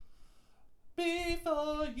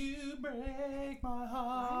before you break my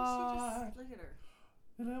heart. Why is she just look at her?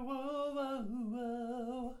 Whoa, whoa,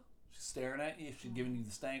 whoa. She's staring at you. She's giving you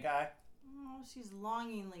the stank eye. Oh, she's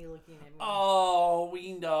longingly looking at me. Oh,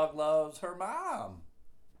 Ween Dog loves her mom.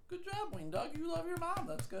 Good job, Ween Dog. You love your mom.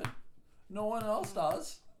 That's good. No one else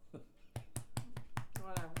does.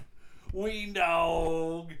 Whatever. Ween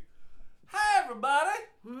Dog. Hi, everybody.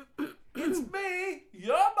 It's me,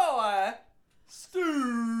 your boy, Stu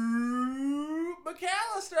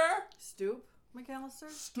McAllister. Stoop, McAllister?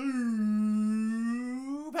 Stupendous.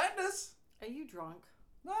 Are you drunk?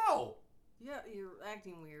 No. Yeah, you're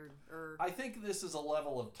acting weird. I think this is a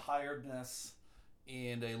level of tiredness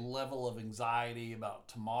and a level of anxiety about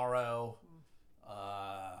tomorrow.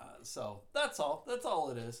 So that's all. That's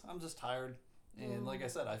all it is. I'm just tired. And like I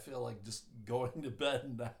said, I feel like just going to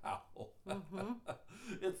bed now.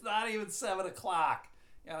 It's not even 7 o'clock.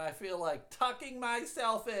 And I feel like tucking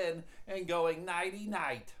myself in and going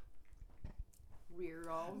nighty-night.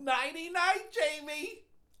 Weirdo. Nighty-night, Jamie.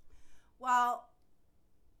 Well,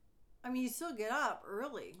 I mean, you still get up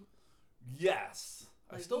early. Yes.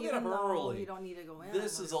 I Like, still get up even though early. You don't need to go in.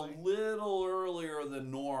 This is a little earlier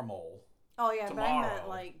than normal. Oh yeah, but I meant tomorrow.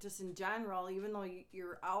 like just in general. Even though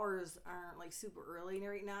your hours aren't like super early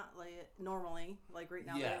right now, like normally, like right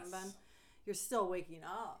now they haven't been. You're still waking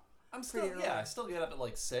up. I'm still, pretty early. I still get up at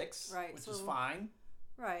like 6, Right, which so- is fine.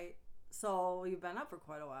 Right. So you've been up for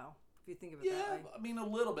quite a while, if you think of it Yeah, that way. I mean, a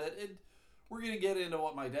little bit. We're going to get into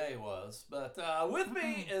what my day was. But with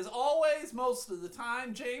me, as always, most of the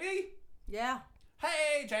time, Jamie. Yeah.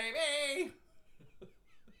 Hey, Jamie.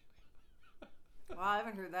 Wow, I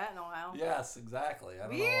haven't heard that in a while. Yes, exactly. I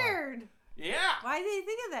don't Weird. know why. Yeah. Why did you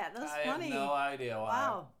think of that? That was I funny. have no idea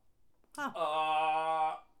why.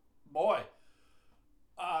 Wow. Boy.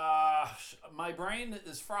 My brain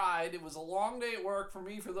is fried. It was a long day at work for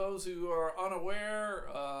me. For those who are unaware,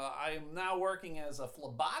 I am now working as a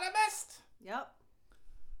phlebotomist. Yep.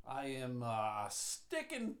 I am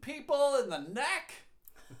sticking people in the neck.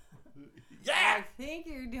 Yeah! I think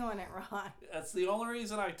you're doing it wrong. That's the only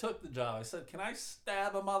reason I took the job. I said, can I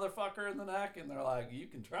stab a motherfucker in the neck? And they're like, you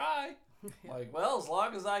can try. I'm like, well, as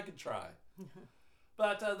long as I can try.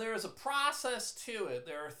 But there is a process to it.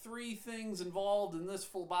 There are 3 things involved in this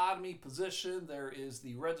phlebotomy position. There is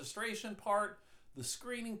the registration part, the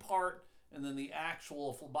screening part, and then the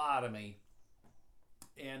actual phlebotomy.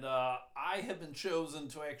 And I have been chosen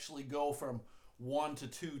to actually go from 1 to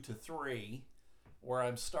 2 to 3, where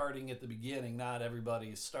I'm starting at the beginning. Not everybody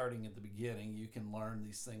is starting at the beginning. You can learn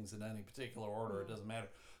these things in any particular order. It doesn't matter.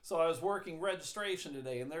 So I was working registration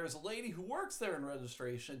today, and there's a lady who works there in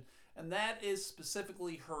registration, and that is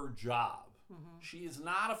specifically her job. She is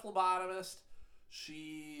not a phlebotomist.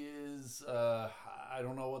 She is, I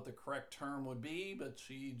don't know what the correct term would be, but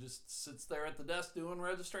she just sits there at the desk doing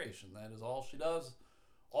registration. That is all she does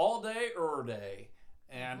all day, day.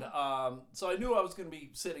 And so I knew I was going to be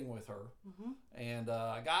sitting with her. And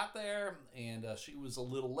I got there, and she was a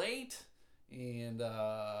little late. And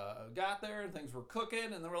got there, and things were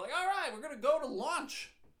cooking. And they were like, all right, we're going to go to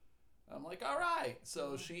lunch. I'm like, all right.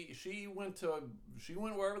 So she went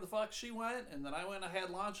wherever the fuck she went. And then I went and had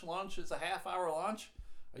lunch. Lunch is a half-hour lunch.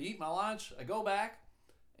 I eat my lunch. I go back.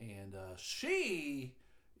 And she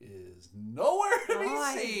is nowhere to be seen.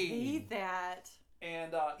 I hate that.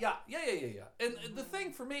 And yeah. And the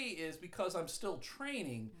thing for me is because I'm still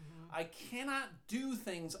training, I cannot do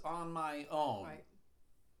things on my own. Right.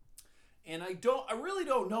 And I really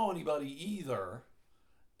don't know anybody either.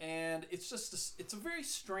 And it's just it's a very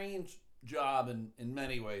strange job in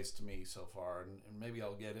many ways to me so far, and maybe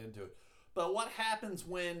I'll get into it. But what happens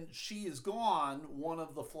when she is gone, one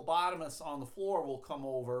of the phlebotomists on the floor will come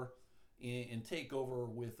over and take over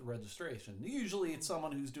with the registration. Usually it's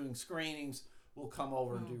someone who's doing screenings will come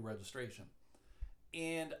over and do registration.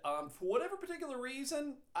 And for whatever particular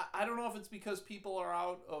reason, I don't know if it's because people are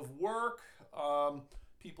out of work,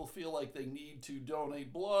 people feel like they need to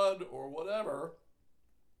donate blood or whatever.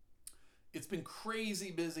 It's been crazy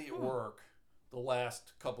busy at work the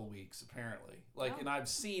last couple weeks, apparently. And I've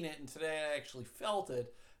seen it, and today I actually felt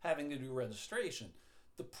it, having to do registration.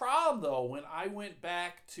 The problem, though, when I went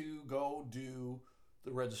back to go do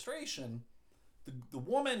the registration, the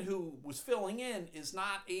woman who was filling in is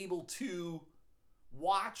not able to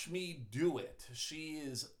watch me do it. She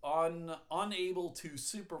is unable to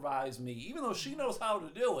supervise me. Even though she knows how to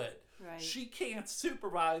do it, Right. she can't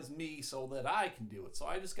supervise me so that I can do it. So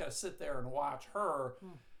I just got to sit there and watch her.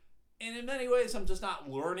 And in many ways, I'm just not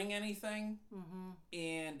learning anything.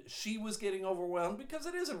 And she was getting overwhelmed because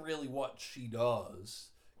it isn't really what she does.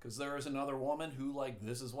 Because there is another woman who,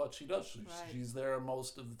 this is what she does. She's there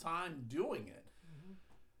most of the time doing it.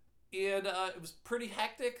 And it was pretty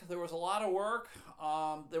hectic. There was a lot of work.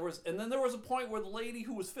 And then there was a point where the lady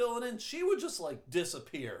who was filling in, she would just like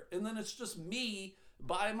disappear. And then it's just me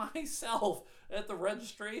by myself at the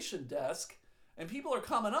registration desk. And people are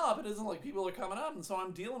coming up. It isn't like people are coming up. And so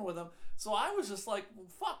I'm dealing with them. So I was just like, well,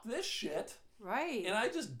 fuck this shit. Right. And I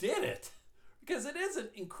just did it. Because it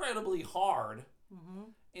isn't incredibly hard. Mm-hmm.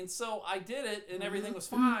 And so I did it, and everything was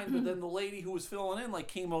fine. But then the lady who was filling in like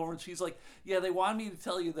came over, and she's like, "Yeah, they wanted me to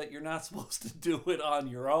tell you that you're not supposed to do it on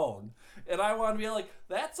your own." And I want to be like,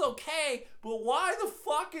 "That's okay, but why the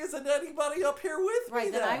fuck isn't anybody up here with me?"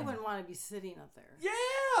 Right. Then I then? wouldn't want to be sitting up there. Yeah.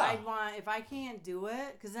 I'd want, if I can't do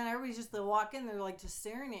it, because then everybody's just, they'll walk in, they're like just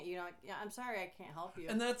staring at you, like, yeah, I'm sorry, I can't help you.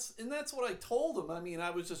 And that's what I told them. I mean,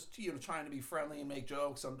 I was just trying to be friendly and make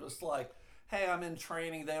jokes. I'm just like, hey, I'm in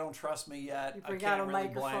training. They don't trust me yet. You I forgot can't a really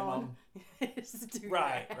blame microphone. them.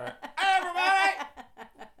 Right.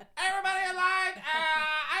 Everybody in line.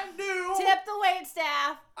 I'm new. Tip the wait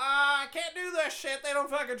staff. I can't do this shit. They don't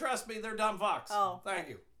fucking trust me. They're dumb fucks. Oh. Thank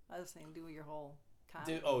you. I was saying, do your whole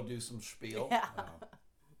comment. Do some spiel. Yeah. Oh.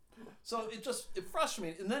 So it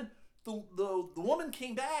frustrated me. And then the woman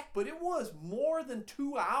came back, but it was more than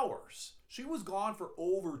 2 hours. She was gone for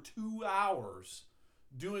over 2 hours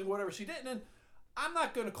doing whatever she did. And then I'm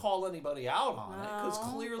not going to call anybody out on it because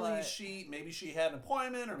clearly maybe she had an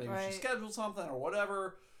appointment or maybe she scheduled something or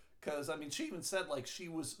whatever. Because I mean, she even said like she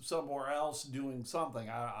was somewhere else doing something.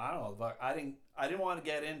 I don't know, but I didn't want to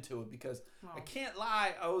get into it because I can't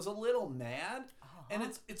lie, I was a little mad. And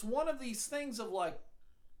it's one of these things of like,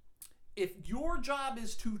 if your job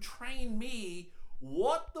is to train me,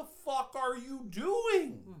 what the fuck are you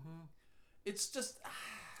doing? Mm-hmm. It's just.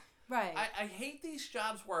 Right. I hate these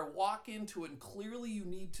jobs where I walk into it and clearly you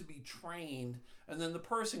need to be trained, and then the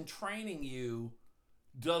person training you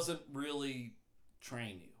doesn't really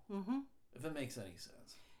train you. Mm-hmm. If it makes any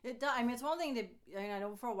sense. It does. I mean, it's one thing to, I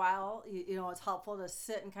know for a while, you know, it's helpful to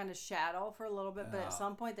sit and kind of shadow for a little bit, but at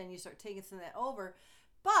some point then you start taking some of that over.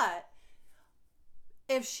 But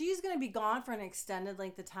if she's going to be gone for an extended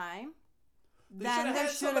length of time, then there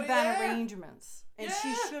should have been arrangements. And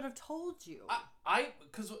she should have told you.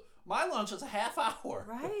 Because my lunch is a half hour.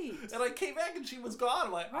 Right. And I came back and she was gone.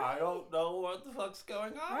 I'm like, I don't know what the fuck's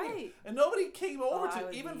going on. Right. And nobody came over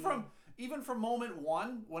even from moment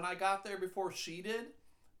one, when I got there before she did,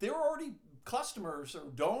 there were already customers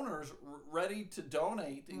or donors ready to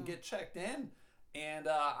donate and get checked in. And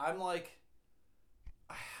I'm like,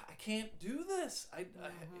 I can't do this.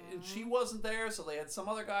 And she wasn't there, so they had some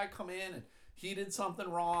other guy come in and he did something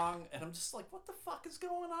wrong. And I'm just like, what the fuck is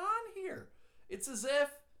going on here? It's as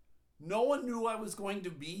if no one knew I was going to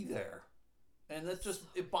be there. And that just,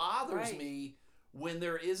 it bothers me when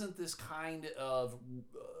there isn't this kind of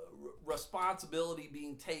responsibility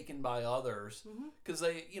being taken by others. Because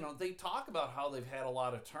they talk about how they've had a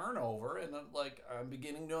lot of turnover. And I'm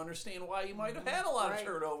beginning to understand why you might have had a lot of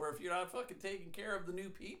turnover if you're not fucking taking care of the new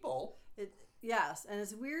people. Yes. And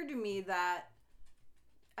it's weird to me that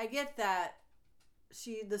I get that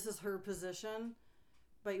this is her position.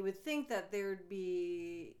 But you would think that there'd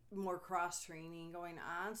be more cross-training going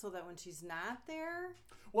on so that when she's not there...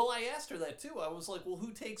 Well, I asked her that, too. I was like, well,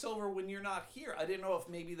 who takes over when you're not here? I didn't know if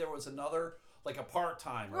maybe there was another, like a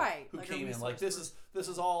part-timer who came in. Like, this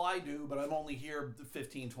is all I do, but I'm only here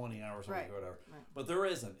 15, 20 hours a week or whatever. Right. But there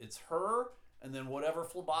isn't. It's her, and then whatever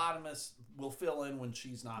phlebotomist will fill in when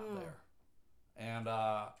she's not there. And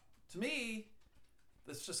to me...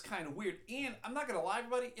 That's just kind of weird. And I'm not going to lie,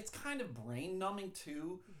 everybody, it's kind of brain numbing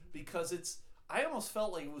too, because I almost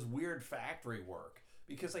felt like it was weird factory work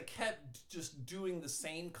because I kept just doing the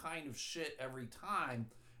same kind of shit every time.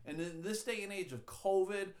 And in this day and age of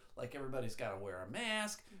COVID, like everybody's got to wear a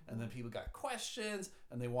mask, and then people got questions,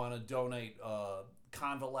 and they want to donate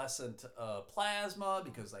convalescent plasma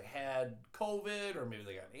because they had COVID, or maybe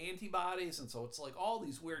they got antibodies. And so it's like all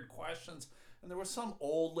these weird questions. And there was some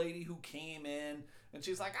old lady who came in, and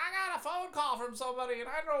she's like, I got a phone call from somebody, and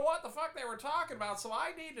I don't know what the fuck they were talking about, so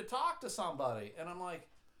I need to talk to somebody. And I'm like,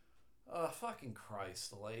 fucking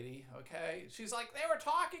Christ, lady, okay? She's like, they were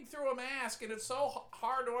talking through a mask, and it's so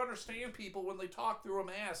hard to understand people when they talk through a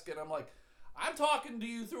mask. And I'm like, I'm talking to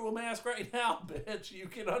you through a mask right now, bitch. You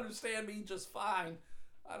can understand me just fine.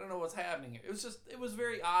 I don't know what's happening here. It was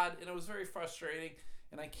very odd, and it was very frustrating.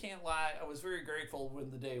 And I can't lie, I was very grateful when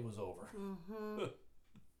the day was over. Mm-hmm.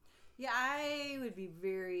 Yeah, I would be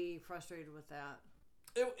very frustrated with that.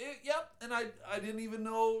 Yep, and I didn't even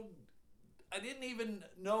know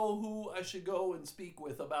who I should go and speak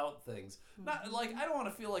with about things. Mm-hmm. Not like I don't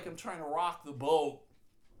want to feel like I'm trying to rock the boat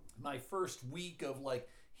my first week of like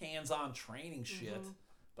hands-on training shit.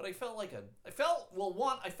 But I felt like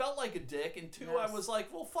one, I felt like a dick, and two, I Yes. was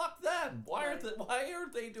like, well, fuck them. Why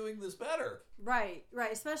aren't they doing this better? Right.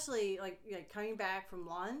 Especially like coming back from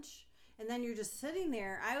lunch, and then you're just sitting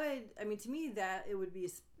there. To me, that it would be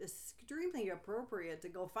extremely appropriate to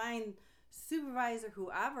go find supervisor,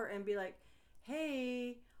 whoever, and be like,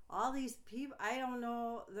 hey, all these people, I don't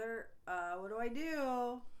know, what do I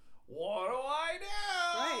do? What do I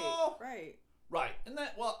do? Right. And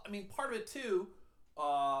that, part of it too,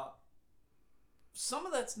 some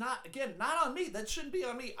of that's not on me. That shouldn't be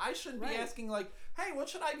on me. I shouldn't be asking like, hey, what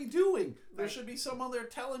should I be doing? There should be someone there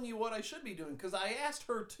telling me what I should be doing. Because I asked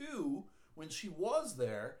her too when she was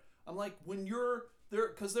there. I'm like, when you're there,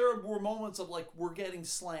 because there were moments of like, we're getting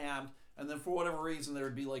slammed, and then for whatever reason there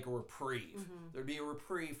would be like a reprieve. Mm-hmm. There'd be a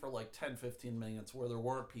reprieve for like 10-15 minutes where there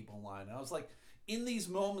weren't people in line. And I was like, in these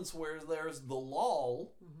moments where there's the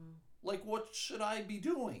lull, like, what should I be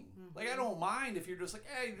doing? Like, I don't mind if you're just like,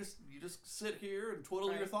 hey, you just sit here and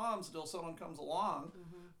twiddle your thumbs until someone comes along.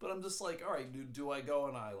 But I'm just like, all right, do I go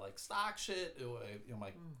and I like stock shit? Do I, am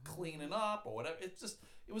I cleaning up or whatever?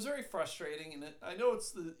 It was very frustrating, and I know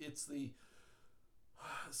it's the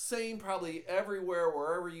same probably everywhere,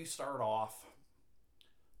 wherever you start off.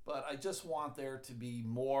 But I just want there to be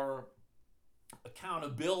more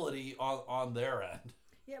accountability on their end.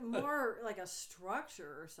 Yeah, more like a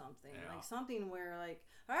structure or something. Yeah. Like something where like,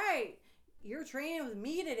 all right, you're training with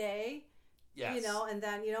me today. Yes. And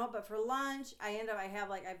then, but for lunch, I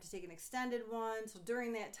have to take an extended one. So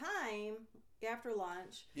during that time, after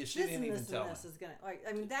lunch, she didn't even tell me. This is going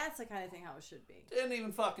to, that's the kind of thing how it should be. Didn't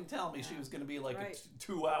even fucking tell me she was going to be like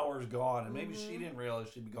 2 hours gone. And maybe she didn't realize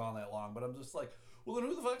she'd be gone that long. But I'm just like, well, then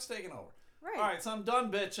who the fuck's taking over? Right. All right, so I'm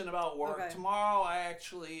done bitching about work. Okay. Tomorrow I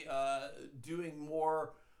actually doing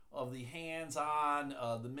more of the hands-on,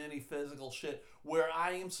 the mini physical shit where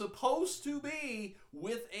I am supposed to be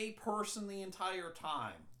with a person the entire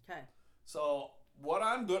time. Okay. So what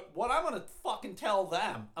I'm gonna fucking tell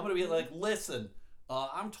them, I'm gonna be like, listen,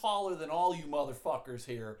 I'm taller than all you motherfuckers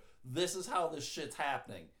here. This is how this shit's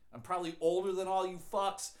happening. I'm probably older than all you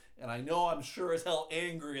fucks, and I know I'm sure as hell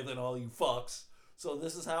angrier than all you fucks. So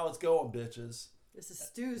this is how it's going, bitches. This is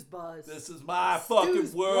Stu's buzz. This is my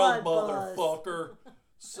fucking world, motherfucker.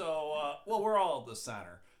 So, we're all at the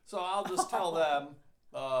center. So I'll just tell them,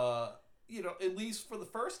 at least for the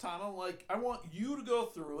first time, I'm like, I want you to go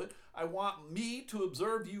through it. I want me to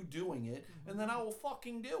observe you doing it, and then I will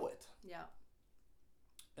fucking do it. Yeah.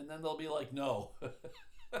 And then they'll be like, no.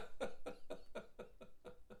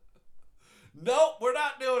 Nope, we're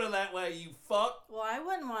not doing it that way, you fuck. Well, I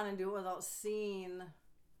wouldn't want to do it without seeing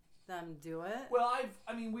them do it. Well,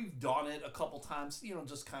 we've done it a couple times,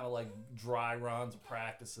 just kind of like dry runs,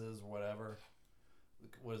 practices, or whatever.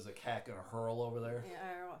 What is it, Hack and a Hurl over there?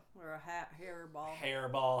 Yeah, or a hairball.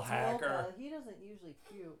 Hairball hacker. He doesn't usually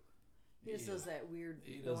puke. He just does that weird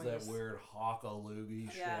He does noise. that weird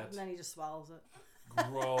hawkaloogie shit. Yeah, and then he just swallows it.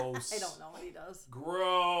 Gross. I don't know what he does.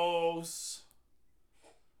 Gross.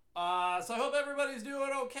 So I hope everybody's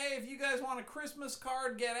doing okay. If you guys want a Christmas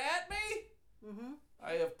card, get at me. Mm-hmm.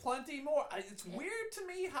 I have plenty more. It's weird to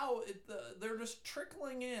me how they're just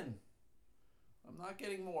trickling in. I'm not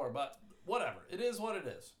getting more, but whatever. It is what it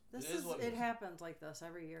is. It happens like this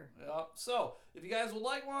every year. Yeah. So if you guys would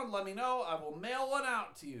like one, let me know. I will mail one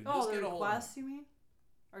out to you. Oh, just the get a hold of requests you mean?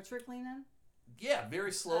 Are trickling in? Yeah,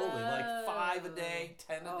 very slowly, like 5 a day,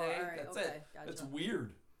 10 a day. All right, That's okay, it. gotcha. It's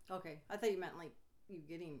weird. Okay, I thought you meant like you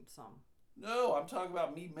getting some. No, I'm talking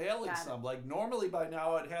about me mailing some. Like normally by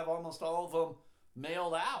now I'd have almost all of them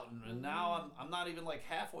mailed out, and now I'm not even like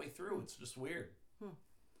halfway through. It's just weird.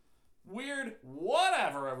 Weird.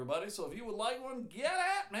 Whatever, everybody. So if you would like one, get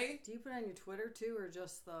at me. Do you put it on your Twitter too, or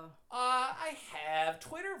just the? I have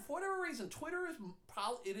Twitter for whatever reason. Twitter is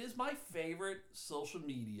it is my favorite social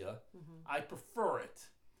media. I prefer it,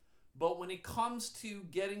 but when it comes to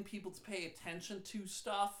getting people to pay attention to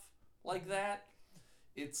stuff like that,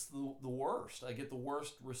 it's the worst. I get the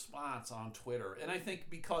worst response on Twitter, and I think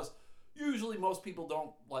because usually most people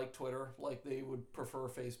don't like Twitter, like they would prefer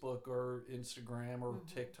Facebook or Instagram or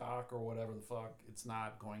TikTok or whatever the fuck. It's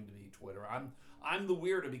not going to be Twitter. I'm the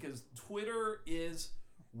weirdo because Twitter is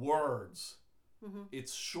words.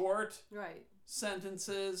 It's short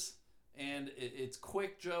sentences and it's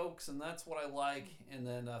quick jokes, and that's what I like. And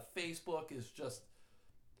then Facebook is just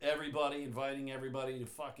everybody inviting everybody to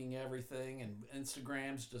fucking everything, and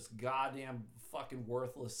Instagram's just goddamn fucking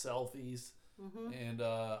worthless selfies. And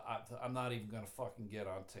I'm not even gonna fucking get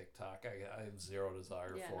on TikTok. I have zero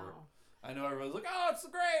desire for it. I know everybody's like, "Oh, it's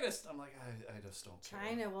the greatest." I'm like, I just don't care.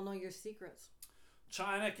 China will know your secrets.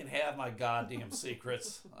 China can have my goddamn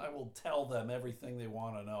secrets. I will tell them everything they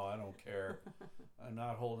want to know. I don't care. I'm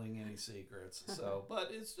not holding any secrets. So, but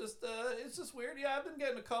it's just weird. Yeah, I've been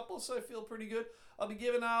getting a couple, so I feel pretty good. I'll be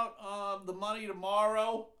giving out the money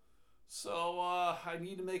tomorrow, so I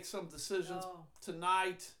need to make some decisions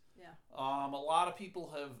tonight. Yeah. A lot of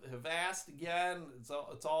people have asked again. It's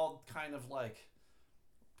all kind of like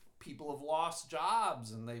people have lost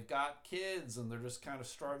jobs and they've got kids and they're just kind of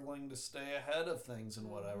struggling to stay ahead of things and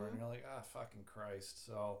whatever. And you're like, fucking Christ.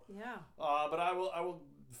 So yeah. But I will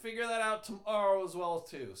figure that out tomorrow as well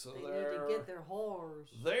too. So they need to get their whores.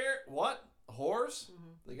 What whores?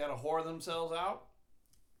 They got to whore themselves out.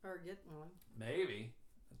 Or get one. Maybe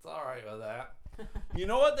it's all right with that. You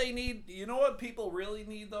know what they need? You know what people really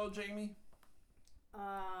need though, Jamie?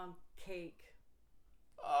 Cake.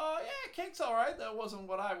 Yeah, cake's all right. That wasn't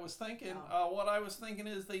what I was thinking. No. What I was thinking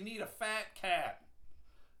is they need a fat cat.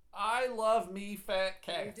 I love me fat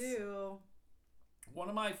cats. You do. One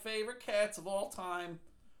of my favorite cats of all time.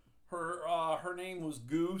 Her name was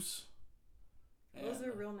Goose. What was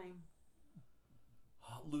her real name?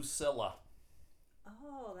 Lucilla.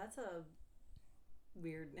 Oh, that's a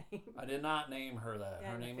weird name. I did not name her that.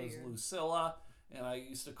 Yeah, her name was Lucilla, and I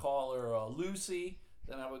used to call her Lucy.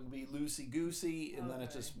 Then I would be Loosey Goosey, and then it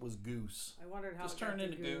just was Goose. I wondered how just it got turned to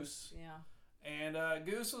into Goose. Yeah. And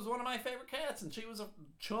Goose was one of my favorite cats, and she was a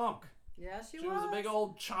chunk. Yeah, she was. She was a big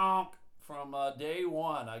old chunk from day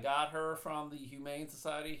one. I got her from the Humane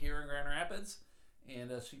Society here in Grand Rapids,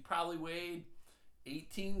 and she probably weighed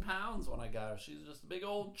 18 pounds when I got her. She's just a big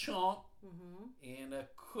old chunk, and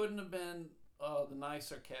couldn't have been the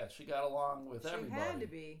nicer cat. She got along with everybody. She had to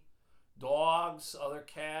be. Dogs, other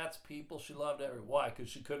cats, people. She loved everyone. Why?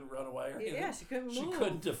 Because she couldn't run away or anything? Yeah, she couldn't move. She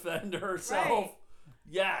couldn't defend herself. Right.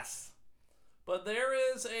 Yes. But there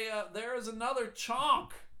is another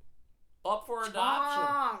chonk up for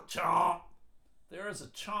adoption. Chonk. There is a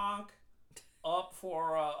chonk up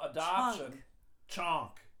for adoption.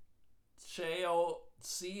 Chonk. Chonk.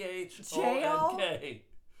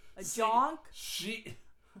 A jonk?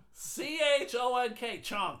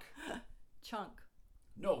 Chonk. Chunk.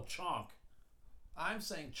 No, chonk. I'm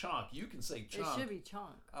saying chonk. You can say chunk. It should be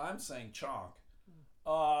chunk. I'm saying chonk.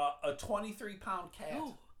 A 23-pound cat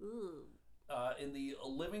in the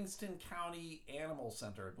Livingston County Animal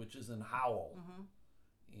Center, which is in Howell.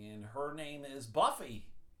 And her name is Buffy.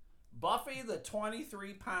 Buffy the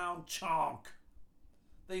 23-pound chonk.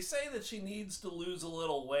 They say that she needs to lose a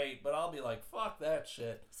little weight, but I'll be like, fuck that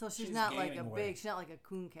shit. So she's not like a big, she's not like a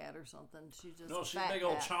coon cat or something. She's just no, she's a big cat.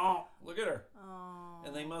 old chonk. Look at her. Oh.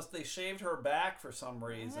 And they shaved her back for some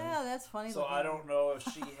reason. Yeah, that's funny. So I don't know if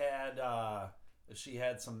she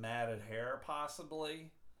had some matted hair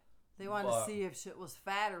possibly. They wanted to see if it was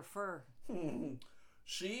fat or fur.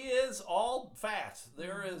 She is all fat.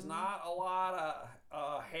 There is not a lot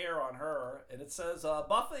of hair on her. And it says,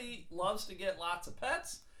 Buffy loves to get lots of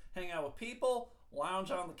pets, hang out with people,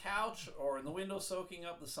 lounge on the couch or in the window soaking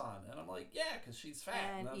up the sun. And I'm like, yeah, because she's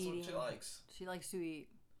fat and that's eating. What she likes. She likes to eat.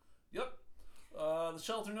 Yep. The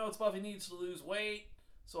shelter notes Buffy needs to lose weight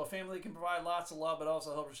so a family can provide lots of love but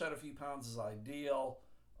also help her shed a few pounds is ideal.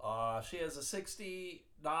 She has a $60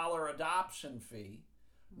 adoption fee.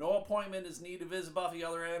 No appointment is needed to visit Buffy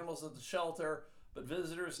other animals at the shelter, but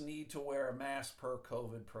visitors need to wear a mask per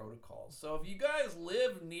COVID protocols. So if you guys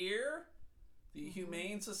live near the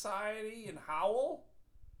Humane Society in Howell,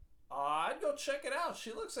 I'd go check it out.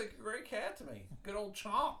 She looks like a great cat to me. Good old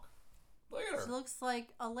chonk. Look at her. She looks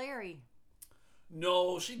like a Larry.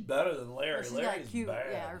 No, she's better than Larry. Well, Larry's got cute. bad.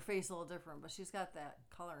 Yeah, her face a little different, but she's got that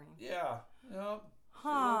coloring. Yeah. Yep. She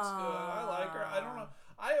looks good. I like her. I don't know.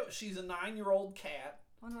 She's a 9-year-old cat.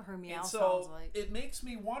 I wonder what her meow so sounds like. It makes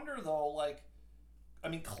me wonder though, like, I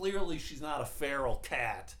mean, clearly she's not a feral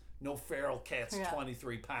cat. No feral cat's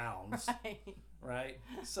 23 pounds. Right.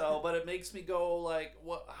 So, but it makes me go like,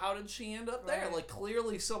 what? How did she end up there? Like,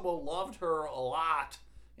 clearly someone loved her a lot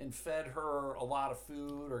and fed her a lot of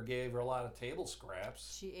food or gave her a lot of table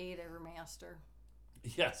scraps. She ate her master.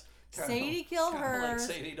 Yes. Sadie killed her. Like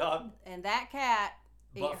Sadie Dog. And that cat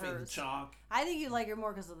Buffy ate hers. the chonk. I think you like her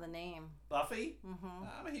more because of the name. Buffy?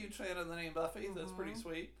 I'm a huge fan of the name Buffy. That's pretty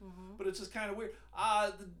sweet. But it's just kind of weird.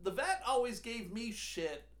 The vet always gave me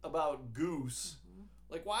shit about Goose.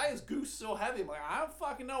 Like, why is Goose so heavy? I'm like, I don't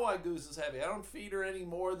fucking know why Goose is heavy. I don't feed her any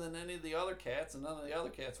more than any of the other cats, and none of the other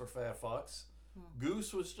cats were fat fucks.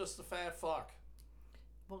 Goose was just a fat fuck.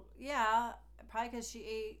 Well, yeah, probably because she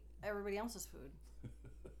ate everybody else's food.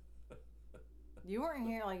 You weren't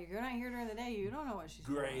here, like, you're not here during the day. You don't know what she's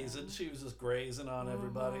grazing. She was just grazing on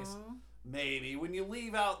everybody's. Maybe when you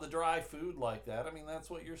leave out the dry food like that, I mean that's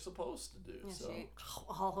what you're supposed to do. Yeah, So she ate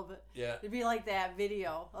all of it. yeah. It'd be like that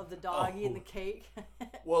video of the dog eating the cake.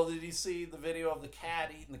 Well, did you see the video of the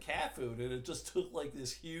cat eating the cat food, and it just took like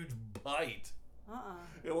this huge bite?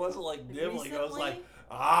 It wasn't like nibbling. It was like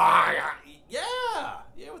yeah,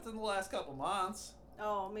 within the last couple months.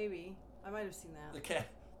 Oh, maybe I might have seen that.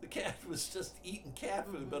 The cat was just eating cat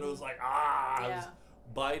food, but it was like it was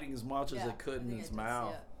biting as much as it could in its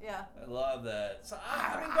mouth. Yeah. I love that. So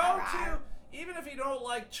I mean, go to, even if you don't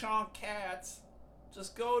like chonk cats,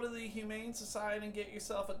 just go to the Humane Society and get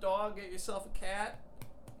yourself a dog, get yourself a cat,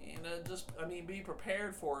 and be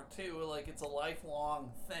prepared for it too. Like it's a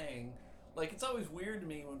lifelong thing. Like it's always weird to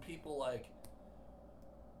me when people like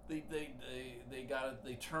they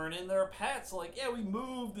turn in their pets. Like, yeah, we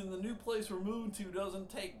moved and the new place we're moving to doesn't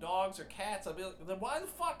take dogs or cats. I'd be like, then why the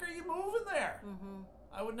fuck are you moving there? Mm-hmm.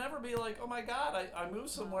 I would never be like, oh my god, I moved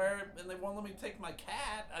somewhere and they won't let me take my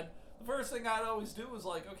cat. The first thing I'd always do is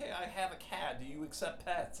like, okay, I have a cat. Do you accept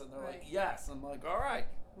pets? And they're like, yes. I'm like, all right.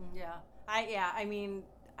 Yeah. I mean,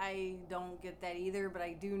 I don't get that either, but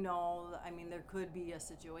I do know. I mean, there could be a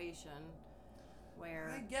situation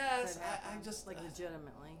where I guess I just like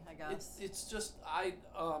legitimately. I guess it's just I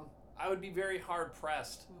would be very hard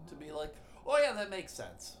pressed to be like, oh yeah, that makes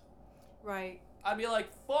sense. Right. I'd be like,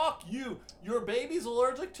 fuck you. Your baby's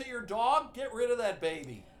allergic to your dog? Get rid of that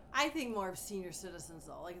baby. I think more of senior citizens,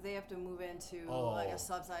 though. Like, they have to move into, like, a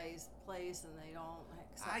subsidized place and they don't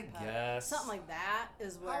accept I pets. guess. Something like that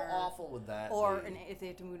is where... How awful would that or be? if they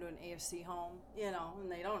have to move to an AFC home,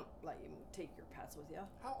 and they don't let you take your pets with you.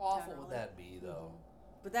 How awful would that be, though?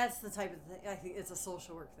 But that's the type of thing, I think it's a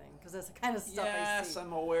social work thing, because that's the kind of stuff I see. Yes,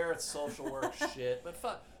 I'm aware it's social work shit, but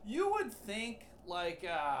fuck, you would think, like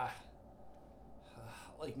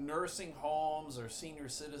nursing homes or senior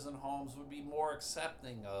citizen homes would be more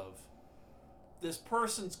accepting of this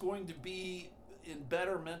person's going to be in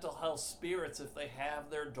better mental health spirits if they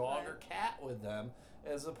have their dog or cat with them,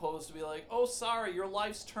 as opposed to be like, oh, sorry, your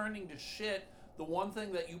life's turning to shit. The one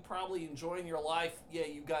thing that you probably enjoy in your life, yeah,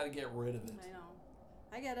 you got to get rid of it. I know.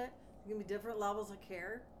 I get it. There can be different levels of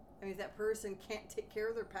care. I mean, if that person can't take care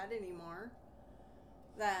of their pet anymore,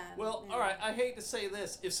 then... Well, all right, I hate to say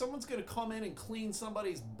this. If someone's going to come in and clean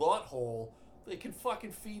somebody's butthole, they can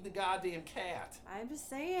fucking feed the goddamn cat. I'm just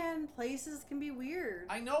saying, places can be weird.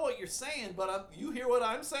 I know what you're saying, but you hear what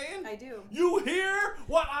I'm saying? I do. You hear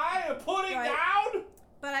what I am putting down?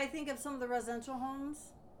 But I think of some of the residential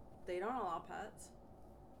homes, they don't allow pets.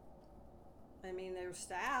 I mean, they're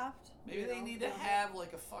staffed. Maybe they need to have,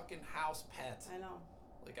 like, a fucking house pet. I know.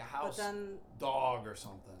 Like a house dog or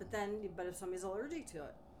something. But if somebody's allergic to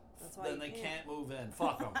it, that's why then they can't move in.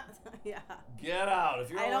 Fuck them. Yeah. Get out.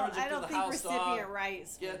 If you're allergic to the house dog, I don't think recipient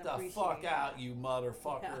rights. Get the fuck out, you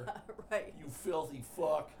motherfucker. Yeah, right. You filthy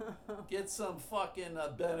fuck. Get some fucking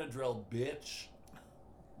Benadryl, bitch.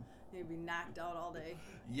 You'd be knocked out all day.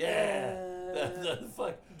 Yeah. The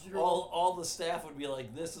fuck. All the staff would be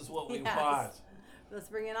like, this is what we want. Let's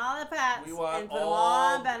bring in all the pets we want and put them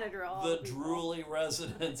on Benadryl. The drooly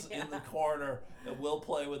residents in the corner, and we'll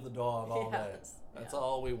play with the dog all day. That's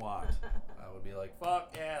all we want. I would be like,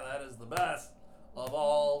 fuck yeah, that is the best of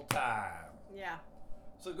all time. Yeah.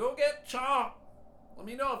 So go get Chomp. Let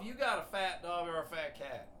me know if you got a fat dog or a fat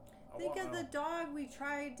cat. Think of the dog we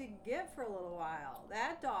tried to get for a little while.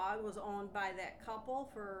 That dog was owned by that couple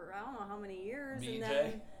for I don't know how many years. BJ? And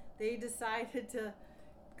then they decided to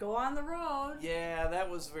go on the road. Yeah, that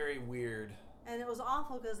was very weird. And it was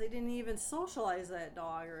awful because they didn't even socialize that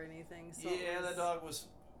dog or anything. So yeah, that dog was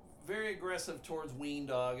very aggressive towards Ween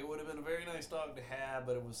Dog. It would have been a very nice dog to have,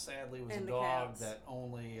 but it was sadly a dog cats. That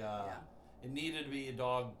only it needed to be a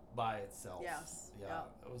dog by itself. Yes. Yeah.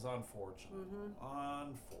 It was unfortunate.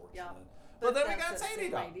 Unfortunate. Yeah. But then we got Sadie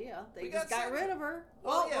Dog. Idea. They just got rid of her.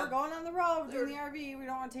 Well, we're going on the road doing the RV. We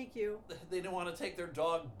don't want to take you. They didn't want to take their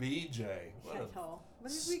dog BJ. What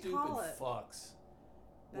did we call it? Fucks.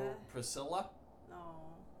 Priscilla? No.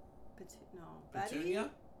 Petunia?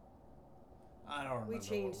 I don't remember. We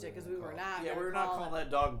changed it because we were not. Yeah, we were not calling that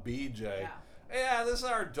dog BJ. Yeah, this is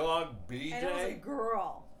our dog BJ. And it was a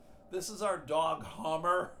girl. This is our dog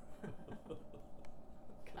Hummer.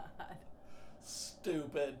 God.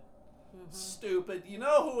 Stupid. Stupid. You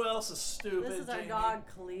know who else is stupid? This is our dog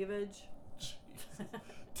Cleavage.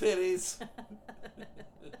 Titties.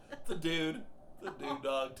 The dude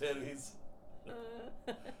dog titties.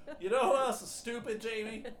 You know who else is stupid,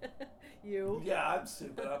 Jamie? You. Yeah, I'm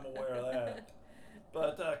stupid. I'm aware of that.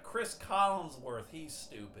 But Chris Collinsworth, he's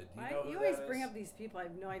stupid. You know who you always that bring is? up these people. I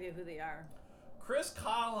have no idea who they are. Chris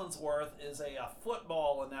Collinsworth is a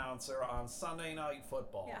football announcer on Sunday Night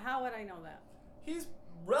Football. Yeah, how would I know that? He's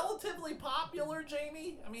relatively popular,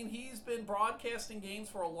 Jamie. I mean, he's been broadcasting games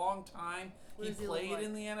for a long time. What He does he look played like?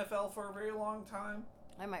 in the NFL for a very long time.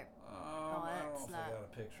 I might. I don't know that's if not. I got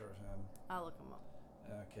a picture of him. I'll look him up.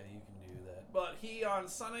 Okay, you can do that. But he, on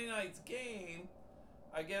Sunday night's game,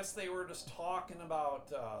 I guess they were just talking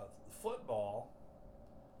about football.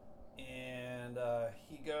 And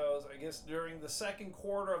he goes, I guess during the second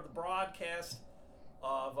quarter of the broadcast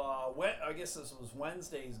of, I guess this was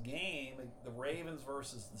Wednesday's game, the Ravens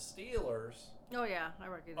versus the Steelers. Oh yeah, I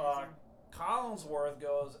recognize him. Collinsworth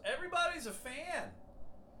goes, everybody's a fan.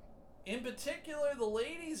 In particular, the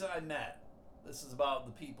ladies I met. This is about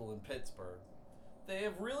the people in Pittsburgh. They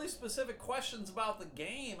have really specific questions about the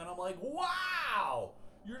game, and I'm like, wow!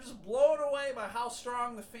 You're just blown away by how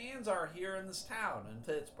strong the fans are here in this town, in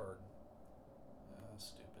Pittsburgh.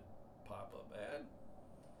 Stupid pop-up ad.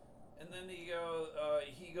 And then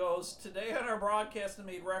he goes, today on our broadcast I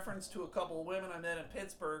made reference to a couple of women I met in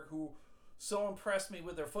Pittsburgh who so impressed me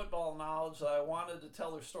with their football knowledge that I wanted to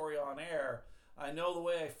tell their story on air. I know the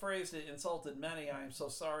way I phrased it insulted many. I am so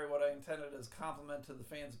sorry what I intended as a compliment to the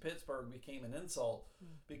fans of Pittsburgh became an insult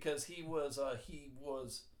because he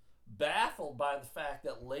was baffled by the fact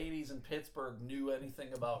that ladies in Pittsburgh knew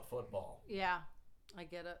anything about football. Yeah, I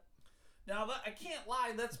get it. Now, I can't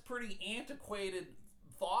lie, that's pretty antiquated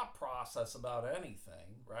thought process about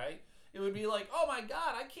anything, right? It would be like, oh my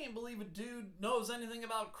God, I can't believe a dude knows anything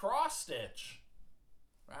about cross-stitch,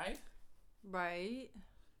 right? Right.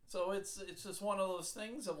 So it's just one of those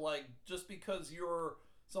things of like, just because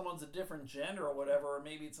someone's a different gender or whatever, or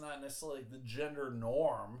maybe it's not necessarily the gender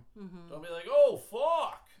norm, don't be like, oh,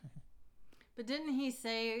 fuck. But didn't he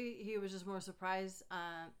say he was just more surprised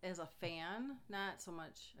as a fan? Not so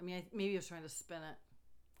much. I mean, maybe he was trying to spin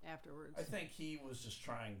it afterwards. I think he was just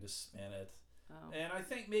trying to spin it. Oh. And I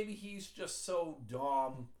think maybe he's just so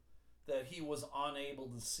dumb that he was unable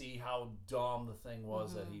to see how dumb the thing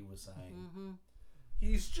was that he was saying. Mm-hmm.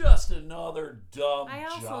 He's just another dumb I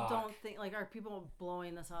also jock. don't think, like, are people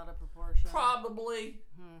blowing this out of proportion? Probably.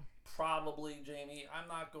 Probably, Jamie. I'm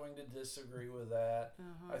not going to disagree with that.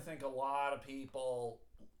 I think a lot of people,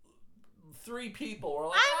 3 people were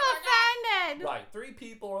like, I'm offended! Right, 3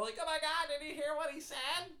 people were like, oh my God, did you hear what he said?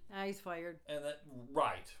 He's fired. And that,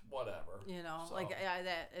 right, whatever. You know, So, like,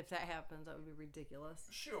 that if that happens, that would be ridiculous.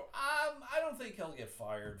 Sure. I don't think he'll get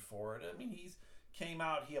fired for it. I mean, he's came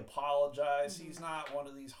out, he apologized. He's not one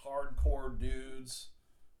of these hardcore dudes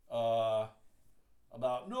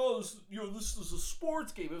about, no, this is a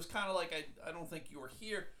sports game. It was kind of like, I don't think you were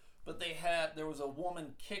here, but there was a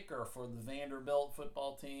woman kicker for the Vanderbilt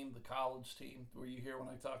football team, the college team. Were you here when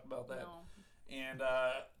I talked about that? No. And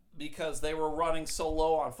because they were running so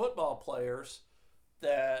low on football players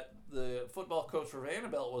that the football coach for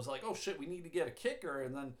Vanderbilt was like, oh shit, we need to get a kicker.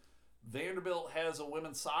 And then Vanderbilt has a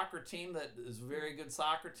women's soccer team that is a very good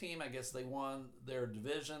soccer team. I guess they won their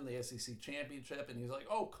division, the SEC championship. And he's like,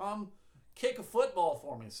 oh, come kick a football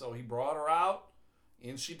for me. So he brought her out,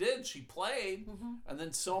 and she did. She played. And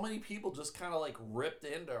then so many people just kind of like ripped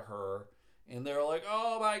into her. And they're like,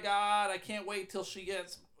 oh my God, I can't wait till she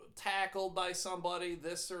gets tackled by somebody,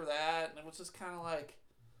 this or that. And it was just kind of like,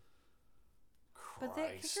 But the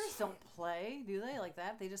kickers don't play, do they? Like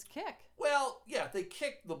that? They just kick. Well, yeah, they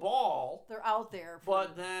kick the ball. They're out there.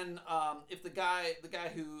 But then if the guy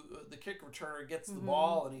who, the kick returner gets the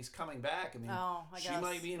ball and he's coming back, I mean, she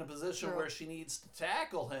might be in a position where she needs to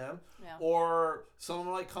tackle him. Yeah. Or someone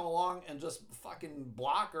might come along and just fucking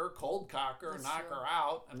block her, cold cock her, and knock her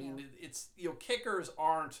out. I mean, it's, kickers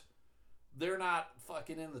they're not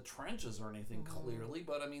fucking in the trenches or anything clearly,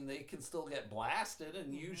 but I mean, they can still get blasted,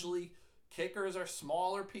 and usually kickers are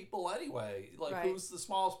smaller people anyway. Like, who's the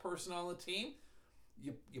smallest person on the team?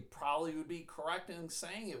 You probably would be correct in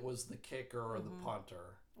saying it was the kicker or the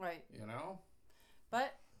punter. Right. You know?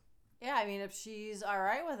 But, yeah, I mean, if she's all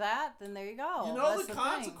right with that, then there you go. You know, That's the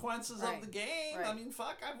consequences of the game. Right. I mean,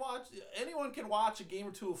 fuck, anyone can watch a game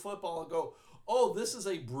or two of football and go, oh, this is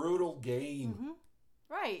a brutal game.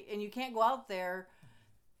 Right. And you can't go out there,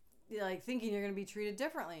 like, thinking you're going to be treated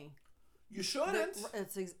differently. You shouldn't.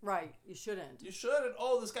 Right. You shouldn't. You shouldn't.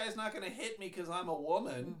 Oh, this guy's not going to hit me because I'm a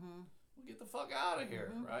woman. Well, get the fuck out of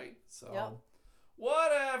here, right? So,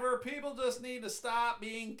 whatever. People just need to stop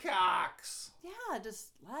being cocks. Yeah,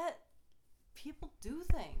 just let people do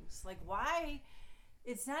things. Like, why?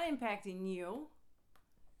 It's not impacting you.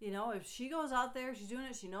 You know, if she goes out there, she's doing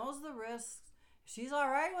it, she knows the risks. If she's all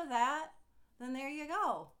right with that, then there you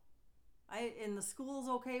go. And the school's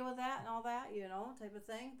okay with that and all that, type of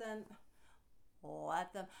thing, then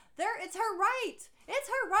Let them. It's her right. It's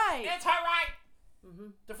her right. It's her right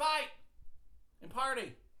to fight and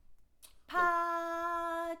party.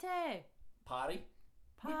 Party. Potty?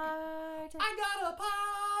 Party. I got a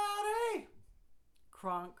potty.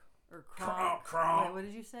 Crunk or cronk. Cronk. Wait, what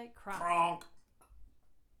did you say? Cronk. Cronk.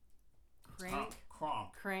 Crank.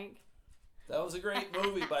 Cronk. Crank. That was a great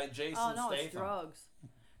movie by Jason Oh no, Statham. it's drugs.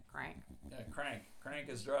 Crank. Yeah, Crank. Crank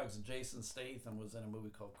is drugs. And Jason Statham was in a movie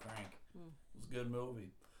called Crank. It was a good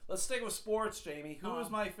movie. Let's stick with sports, Jamie. Who is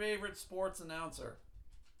my favorite sports announcer?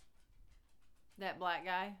 That black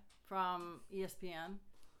guy from ESPN.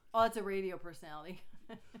 Oh, it's a radio personality.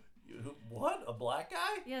 What? A black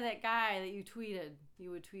guy? Yeah, that guy that you tweeted.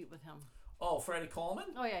 You would tweet with him. Oh, Freddie Coleman?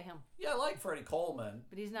 Oh, yeah, him. Yeah, I like Freddie Coleman.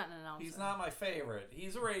 But he's not an announcer. He's not my favorite.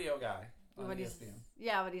 He's a radio guy on ESPN.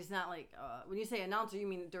 Yeah, but he's not like... when you say announcer, you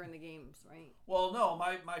mean during the games, right? Well, no.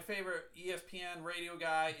 My favorite ESPN radio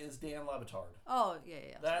guy is Dan Le Batard. Oh,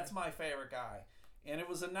 yeah. That's my favorite guy. And it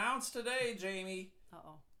was announced today, Jamie,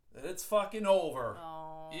 Uh-oh. that it's fucking over.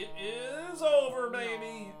 Oh. It is over,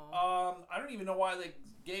 baby. No. I don't even know why they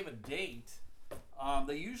gave a date.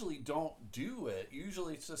 They usually don't do it.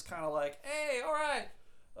 Usually it's just kind of like, hey, all right,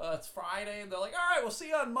 it's Friday, and they're like, all right, we'll see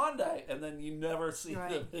you on Monday, and then you never see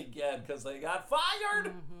them again because they got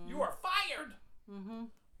fired. Mm-hmm. You are fired. Mm-hmm.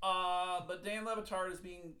 But Dan Le Batard is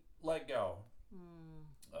being let go.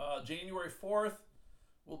 January 4th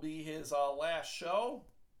will be his last show,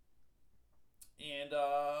 and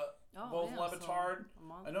both Le Batard.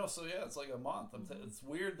 So I know, so yeah, it's like a month. It's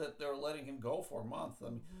weird that they're letting him go for a month. I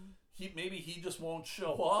mean, maybe he just won't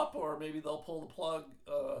show up, or maybe they'll pull the plug.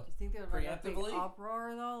 Do you think there would be a big preemptively.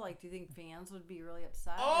 uproar though? Like, do you think fans would be really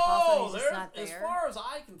upset? Oh, if not there? As far as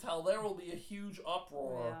I can tell, there will be a huge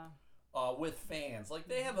uproar with fans. Like,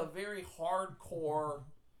 they have a very hardcore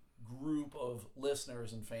group of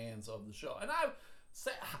listeners and fans of the show, and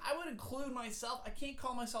I would include myself. I can't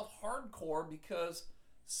call myself hardcore because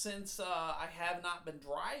since I have not been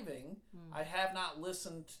driving, I have not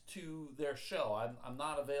listened to their show. I'm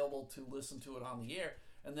not available to listen to it on the air,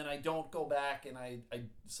 and then I don't go back, and I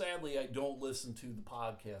sadly I don't listen to the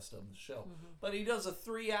podcast of the show. But he does a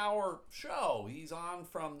 3-hour show. He's on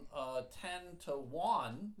from 10 to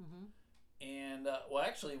 1, and well,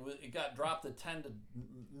 actually it got dropped at 10 to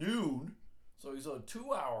noon. So he's a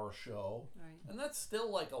 2-hour show, and that's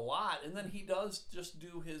still like a lot. And then he does just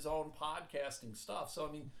do his own podcasting stuff. So,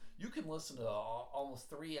 I mean, you can listen to almost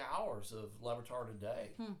 3 hours of Le Batard a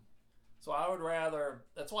day. So I would rather,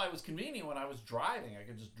 that's why it was convenient when I was driving. I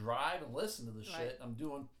could just drive and listen to the shit. I'm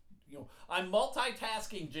doing, I'm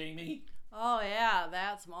multitasking, Jamie. Oh, yeah,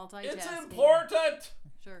 that's multitasking. It's important.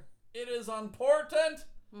 Sure. It is important.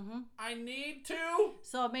 I need to.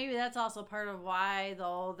 So maybe that's also part of why,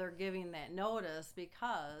 though, they're giving that notice,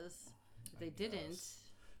 because if they didn't.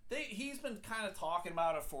 He's been kind of talking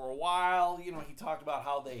about it for a while. He talked about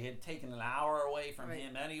how they had taken an hour away from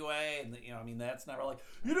him anyway. And, I mean, that's never like,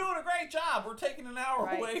 you're doing a great job. We're taking an hour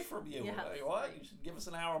away from you. Yes. What? You should give us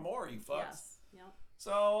an hour more, you fucks. Yes. Yep.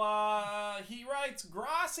 So he writes,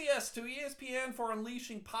 gracias to ESPN for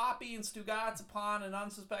unleashing Poppy and Stugotz upon an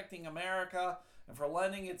unsuspecting America, and for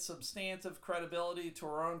lending its substantive credibility to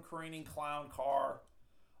her own careening clown car.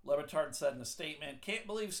 Le Batard said in a statement, can't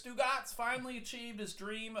believe Stugotz finally achieved his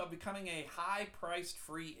dream of becoming a high-priced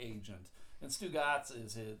free agent. And Stugotz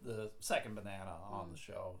is the second banana on the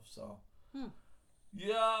show. So,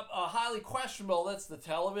 yeah, highly questionable. That's the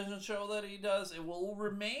television show that he does. It will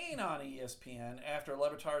remain on ESPN after Le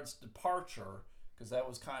Batard's departure, because that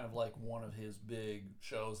was kind of like one of his big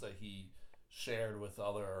shows that he shared with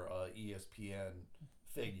other ESPN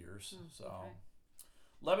figures.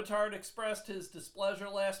 Le Batard expressed his displeasure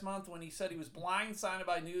last month when he said he was blindsided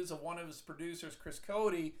by news of one of his producers, Chris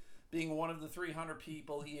Cody, being one of the 300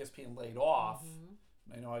 people ESPN laid off.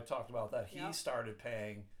 I know I talked about that. He started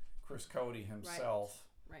paying Chris Cody himself.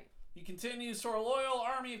 Right. He continues, to our loyal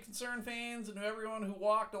army of concerned fans and to everyone who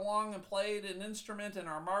walked along and played an instrument in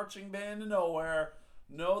our marching band to nowhere,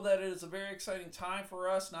 know that it is a very exciting time for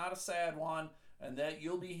us, not a sad one, and that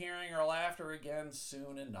you'll be hearing our laughter again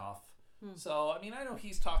soon enough. So, I mean, I know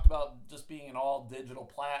he's talked about just being an all-digital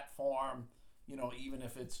platform, even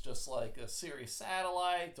if it's just like a Sirius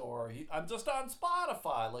satellite, or I'm just on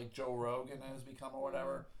Spotify, like Joe Rogan has become or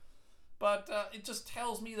whatever. But it just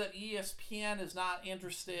tells me that ESPN is not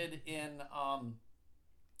interested in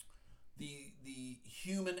the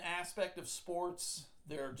human aspect of sports.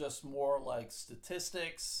 They're just more like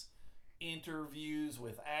statistics, interviews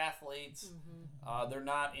with athletes. They're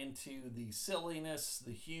not into the silliness,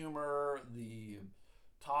 the humor, the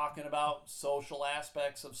talking about social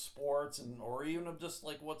aspects of sports or even of just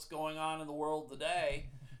like what's going on in the world today.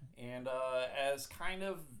 And as kind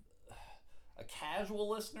of a casual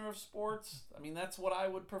listener of sports, I mean, that's what I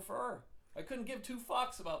would prefer. I couldn't give two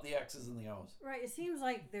fucks about the X's and the O's. Right. It seems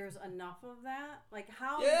like there's enough of that. Like,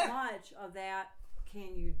 how Yeah. much of that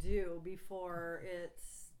can you do before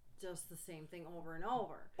it's just the same thing over and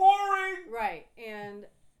over? Boring! Right. And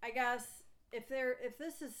I guess if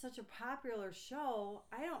this is such a popular show,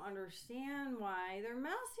 I don't understand why they're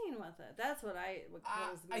messing with it. That's what I would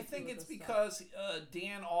close me. I think it's because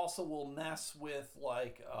Dan also will mess with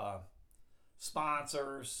like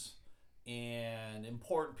sponsors and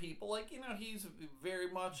important people. Like, you know, he's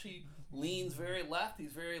very much, he leans very left,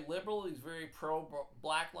 he's very liberal, he's very pro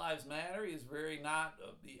Black Lives Matter, he's very not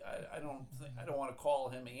I don't want to call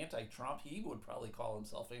him anti-Trump. He would probably call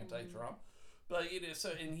himself anti-Trump. But it is,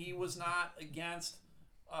 and he was not against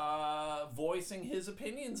voicing his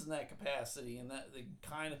opinions in that capacity, and that the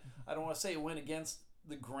kind of, I don't want to say it went against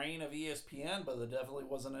the grain of ESPN, but there definitely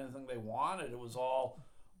wasn't anything they wanted. It was all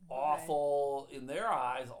awful, in their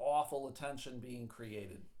eyes, awful attention being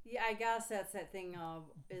created. Yeah, I guess that's that thing of,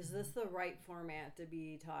 is this the right format to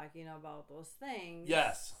be talking about those things?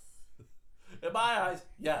 Yes. In my eyes,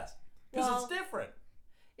 yes. Because it's different.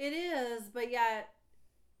 It is, but yet,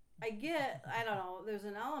 I don't know, there's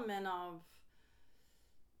an element of,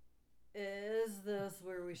 is this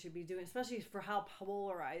where we should be doing, especially for how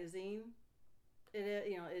polarizing it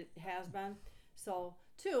is, you know, it has been. So,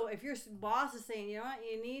 too, if your boss is saying, you know what,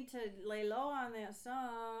 you need to lay low on that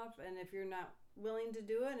stuff, and if you're not willing to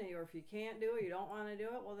do it, or if you can't do it, you don't want to do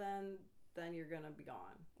it, well, then you're going to be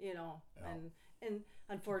gone, you know. Yeah. And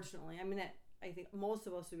unfortunately, I mean, I think most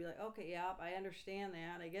of us would be like, okay, yeah, I understand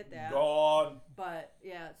that, I get that. Gone. But,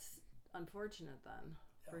 yeah, it's unfortunate then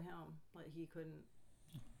for him, but he couldn't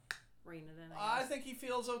rein it in. I think he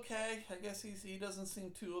feels okay. I guess he doesn't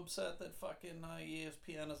seem too upset that fucking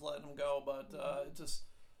ESPN is letting him go, but it just,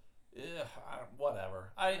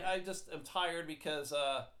 whatever. I just am tired because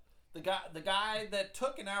the guy that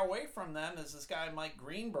took an hour away from them is this guy Mike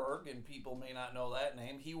Greenberg, and people may not know that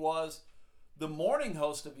name. He was the morning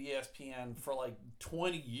host of ESPN for like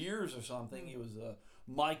 20 years or something. He was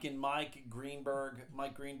Mike Greenberg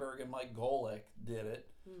and Mike Golick did it.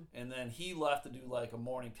 And then he left to do like a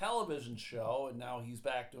morning television show, and now he's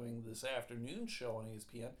back doing this afternoon show on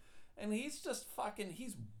ESPN. And he's just fucking,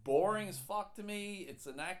 he's boring as fuck to me. It's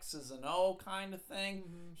an X is an O kind of thing.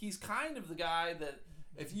 Mm-hmm. He's kind of the guy that,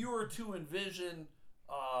 if you were to envision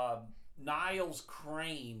Niles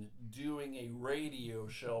Crane doing a radio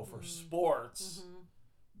show for sports,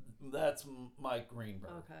 that's Mike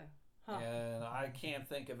Greenberg. Okay. Huh. And I can't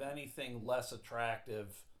think of anything less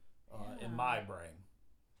attractive in my brain.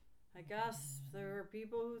 I guess there are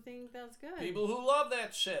people who think that's good. People who love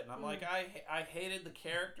that shit, and I'm like, I hated the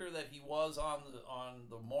character that he was on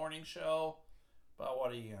the morning show, but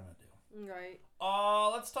what are you gonna do? Right.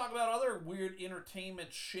 Let's talk about other weird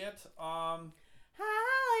entertainment shit. Hollywood.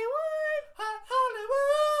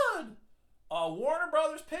 Warner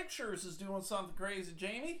Brothers Pictures is doing something crazy,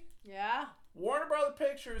 Jamie. Yeah. Warner Brothers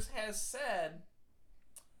Pictures has said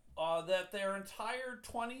that their entire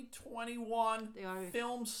 2021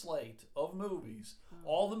 film slate of movies,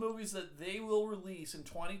 all the movies that they will release in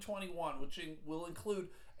 2021, which will include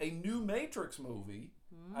a new Matrix movie.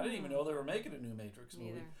 I didn't even know they were making a new Matrix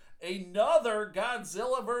movie. Another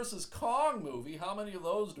Godzilla vs. Kong movie. How many of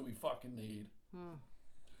those do we fucking need?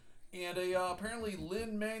 And apparently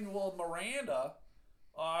Lin-Manuel Miranda,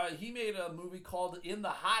 he made a movie called In the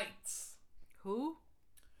Heights. Who?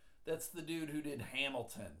 That's the dude who did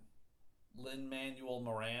Hamilton. Lin-Manuel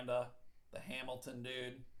Miranda, the Hamilton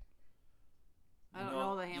dude. I don't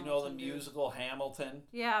know the Hamilton. You know the musical Hamilton?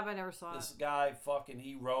 Yeah, but I never saw it. This guy fucking,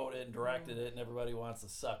 he wrote it and directed it, and everybody wants to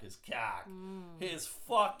suck his cock. His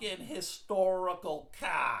fucking historical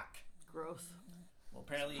cock. Gross. Well,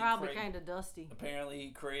 apparently it's probably kind of dusty. Apparently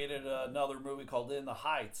he created another movie called In the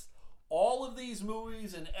Heights. All of these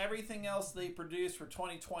movies and everything else they produced for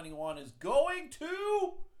 2021 is going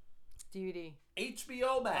to DVD.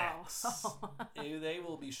 HBO Max. They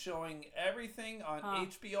will be showing everything on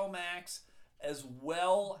HBO Max as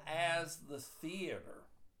well as the theater.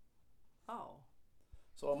 Oh.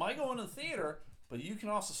 So it might go in the theater, but you can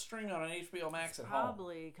also stream it on HBO Max at home.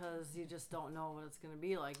 Probably because you just don't know what it's going to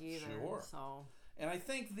be like either. Sure. So. And I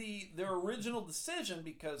think their original decision,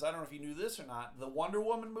 because I don't know if you knew this or not, the Wonder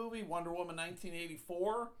Woman movie, Wonder Woman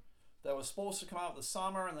 1984, that was supposed to come out this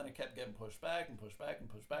summer, and then it kept getting pushed back and pushed back and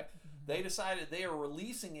pushed back. They decided they are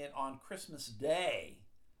releasing it on Christmas Day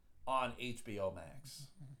on HBO Max.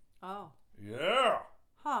 Oh. Yeah.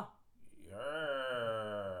 Huh.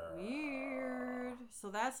 Weird. So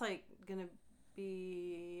that's like gonna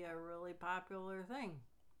be a really popular thing.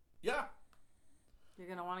 Yeah. You're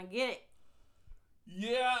gonna want to get it.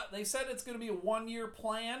 Yeah, they said it's going to be a 1-year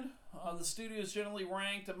plan. The studio is generally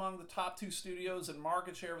ranked among the top 2 studios in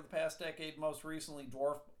market share over the past decade, most recently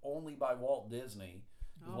dwarfed only by Walt Disney.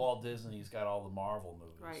 Oh. Walt Disney's got all the Marvel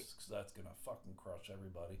movies, right? So that's going to fucking crush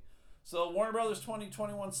everybody. So Warner Brothers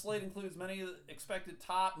 2021 slate includes many of the expected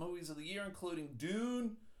top movies of the year, including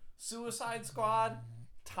Dune, Suicide Squad,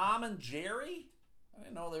 Tom and Jerry. I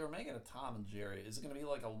didn't know they were making a Tom and Jerry. Is it going to be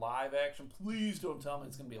like a live action? Please don't tell me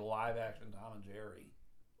it's going to be a live action Tom and Jerry.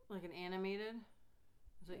 Like an animated?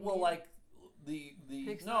 Well, like the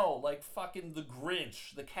no, like fucking the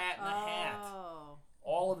Grinch, the Cat in the Hat.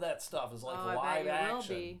 All of that stuff is like live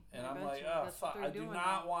action. And I'm like, oh fuck, I do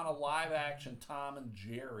not want a live action Tom and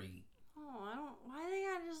Jerry. Oh, I don't. Why they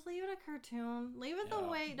gotta just leave it a cartoon? Leave it the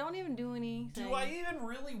way. Don't even do anything. Do I even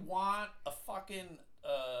really want a fucking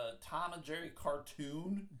Tom and Jerry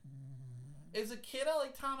cartoon? As a kid, I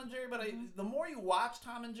like Tom and Jerry, but the more you watch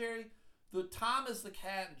Tom and Jerry, the Tom is the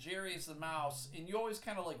cat and Jerry is the mouse, and you always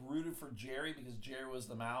kind of like rooted for Jerry because Jerry was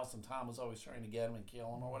the mouse and Tom was always trying to get him and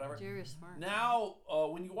kill him or whatever. Jerry's smart. Now,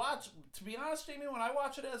 when you watch, to be honest, Jamie, when I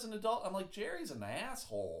watch it as an adult, I'm like, Jerry's an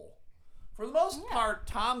asshole. For the most part,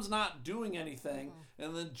 Tom's not doing anything,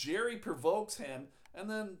 and then Jerry provokes him, and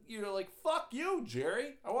then you're like, fuck you,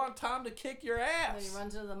 Jerry. I want Tom to kick your ass. And then he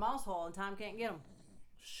runs into the mouse hole, and Tom can't get him.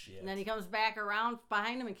 Shit. And then he comes back around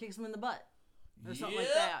behind him and kicks him in the butt. Or something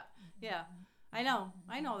like that. Yeah. I know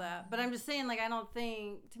that. But I'm just saying, like, I don't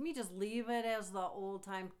think, to me, just leave it as the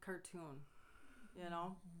old-time cartoon. You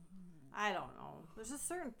know? I don't know. There's just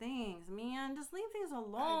certain things, man. Just leave things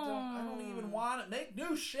alone. I don't even want it. Make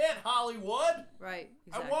new shit, Hollywood. Right.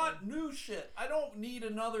 Exactly. I want new shit. I don't need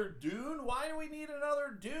another Dune. Why do we need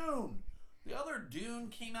another Dune? The other Dune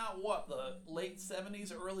came out, what, the late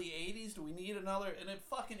 70s, early 80s? Do we need another? And it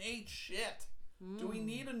fucking ate shit. Do we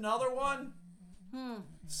need another one?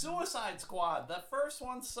 Suicide Squad. That first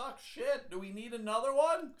one sucked shit. Do we need another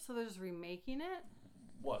one? So they're just remaking it?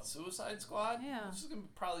 What, Suicide Squad? Yeah. This is going to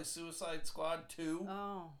be probably Suicide Squad 2.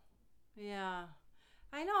 Oh. Yeah.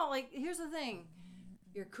 I know. Like, here's the thing.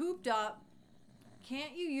 You're cooped up.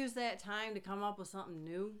 Can't you use that time to come up with something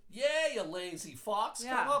new? Yeah, you lazy fox.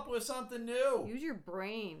 Yeah. Come up with something new. Use your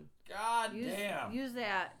brain. God damn. Use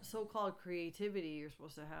that so-called creativity you're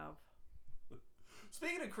supposed to have.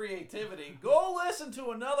 Speaking of creativity, go listen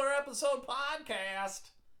to another episode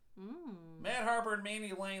podcast. Matt Harper and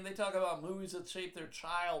Mandy Lane, they talk about movies that shape their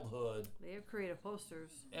childhood. They have creative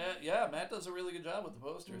posters. Yeah, Matt does a really good job with the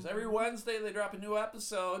posters. Every Wednesday they drop a new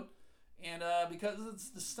episode. And because it's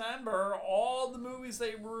December, all the movies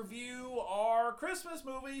they review are Christmas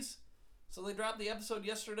movies. So they dropped the episode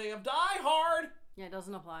yesterday of Die Hard. Yeah, it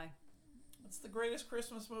doesn't apply. It's the greatest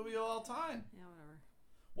Christmas movie of all time. Yeah, whatever.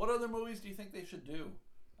 What other movies do you think they should do?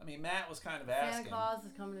 I mean, Matt was kind of asking. Santa Claus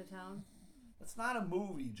is coming to town. It's not a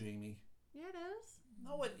movie, Jamie. Yeah, it is.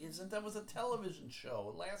 No, it isn't. That was a television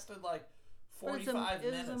show. It lasted like 45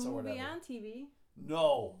 minutes or whatever. It was a movie on TV.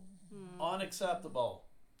 No. Unacceptable.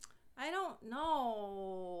 I don't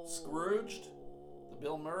know. Scrooged? The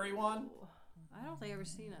Bill Murray one? I don't think I've ever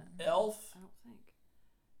seen it. Elf? I don't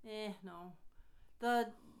think. No.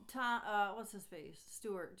 The Tom, what's his face?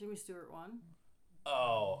 Jimmy Stewart one.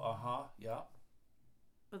 Oh, yeah.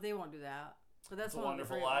 But they won't do that. But that's One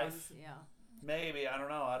Wonderful Life. Ones. Yeah. Maybe, I don't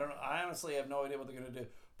know. I honestly have no idea what they're gonna do.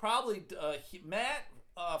 Probably Matt,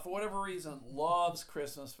 for whatever reason, loves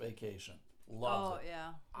Christmas Vacation. Loves it. Oh yeah.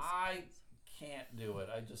 I can't do it.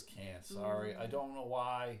 I just can't. Sorry. I don't know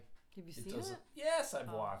why. Have you seen it? Yes,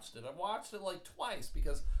 I've watched it. I've watched it like twice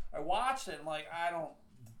because I watched it and like I don't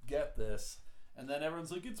get this. And then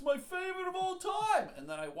everyone's like, it's my favorite of all time. And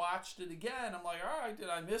then I watched it again. I'm like, all right, did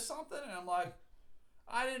I miss something? And I'm like,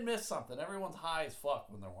 I didn't miss something. Everyone's high as fuck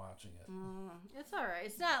when they're watching it. It's all right.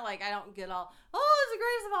 It's not like I don't get all, it's the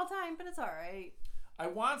greatest of all time, but it's all right. I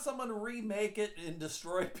want someone to remake it and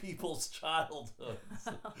destroy people's childhoods.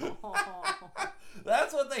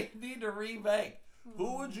 That's what they need to remake.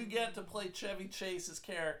 Who would you get to play Chevy Chase's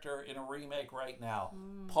character in a remake right now?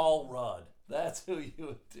 Paul Rudd. That's who you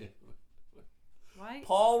would do. Why?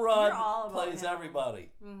 Paul Rudd plays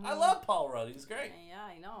everybody. I love Paul Rudd. He's great. Yeah,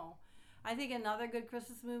 I know. I think another good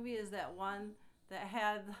Christmas movie is that one that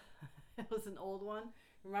had, it was an old one.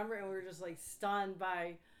 Remember? And we were just like stunned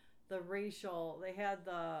by the racial, they had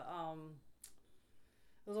the,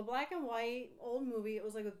 it was a black and white old movie. It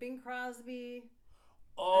was like with Bing Crosby.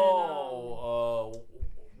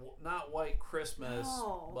 Not White Christmas,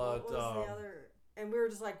 but what was the other? And we were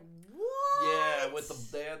just like, what? Yeah,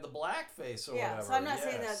 they had the blackface or whatever. So I'm not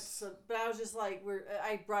saying that's, but I was just like,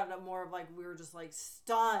 I brought it up more of like we were just like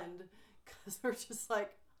stunned because we're just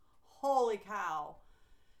like, holy cow,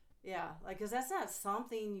 yeah, like because that's not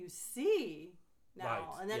something you see now,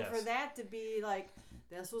 right. And then for that to be like,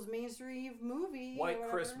 this was Main Street Eve movie, White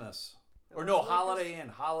Christmas. Or no, Holiday Inn.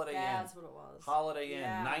 Holiday Inn. That's what it was. Holiday Inn,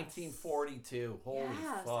 1942. Holy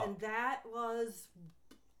fuck. And that was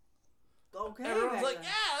okay. Everyone's like,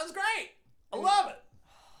 yeah, that's great. I love it.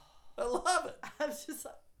 I love it. I was just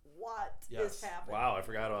like, what is happening? Wow, I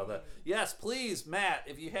forgot about that. Yes, please, Matt,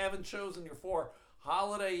 if you haven't chosen your 4,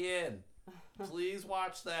 Holiday Inn, please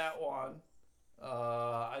watch that one.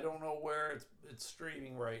 I don't know where it's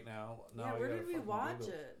streaming right now. Where did we watch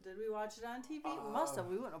it? Did we watch it on TV? We must have.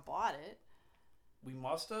 We wouldn't have bought it. We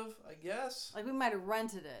must have, I guess. Like we might have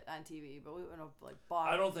rented it on TV, but we wouldn't have like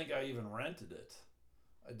bought it. I don't think I even rented it.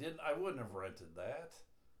 I wouldn't have rented that.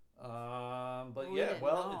 But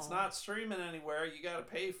it's not streaming anywhere. You got to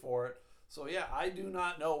pay for it. So yeah, I do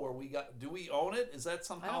not know where we got. Do we own it? Is that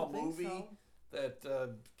somehow a movie that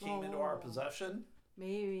came into our possession?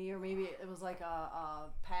 Maybe, or maybe it was like a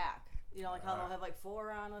pack. You know, like how they'll have like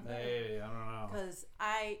 4 on a thing. Maybe, I don't know. Because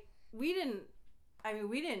we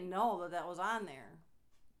didn't know that was on there.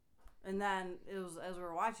 And then it was as we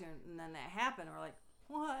were watching, and then that happened. And we're like,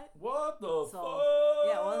 what? What the fuck?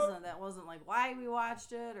 Yeah, that wasn't like why we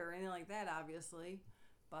watched it or anything like that, obviously.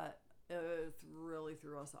 But it really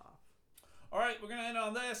threw us off. All right, we're gonna end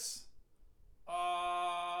on this.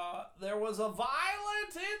 There was a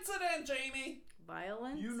violent incident, Jamie.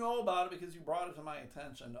 Violent? You know about it because you brought it to my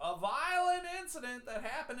attention. A violent incident that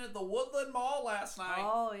happened at the Woodland Mall last night.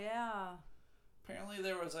 Oh, yeah. Apparently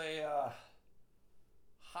there was a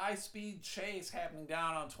high-speed chase happening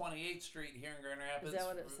down on 28th Street here in Grand Rapids. Is that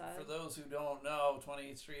what it said? For those who don't know,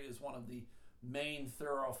 28th Street is one of the main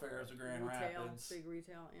thoroughfares of Grand Rapids. Big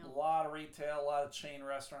retail, yeah. A lot of retail, a lot of chain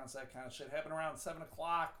restaurants, that kind of shit. Happened around 7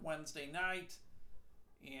 o'clock Wednesday night.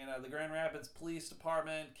 And the Grand Rapids Police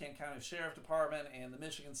Department, Kent County Sheriff Department, and the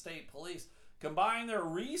Michigan State Police combined their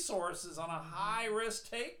resources on a high-risk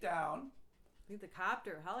takedown. I think the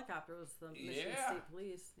helicopter was the Michigan State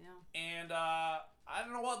Police, yeah. And I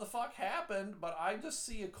don't know what the fuck happened, but I just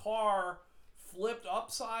see a car flipped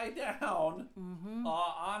upside down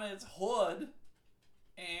on its hood.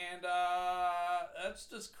 And that's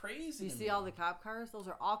just crazy. You see all the cop cars? Those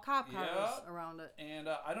are all cop cars around it. And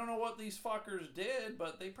I don't know what these fuckers did,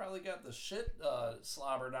 but they probably got the shit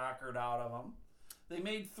slobber-knockered out of them. They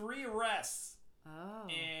made 3 arrests. Oh.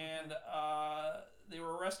 And they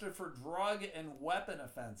were arrested for drug and weapon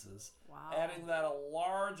offenses. Wow. Adding that a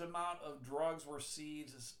large amount of drugs were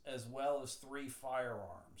seized as well as 3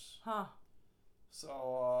 firearms. Huh.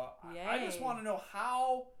 So I just want to know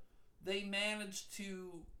how they managed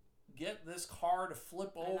to get this car to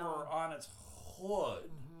flip over on its hood.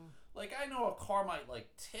 Mm-hmm. Like, I know a car might, like,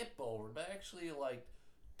 tip over, but actually, like,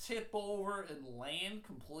 tip over and land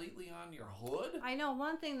completely on your hood? I know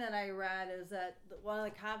one thing that I read is that one of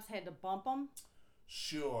the cops had to bump them.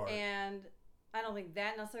 Sure. And I don't think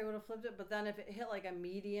that necessarily would have flipped it, but then if it hit, like, a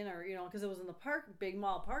median or, you know, because it was in the big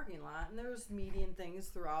mall parking lot, and there was median things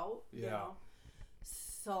throughout, you know.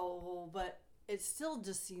 So, but it still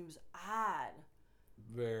just seems odd.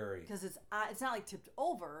 Very. Because it's not like tipped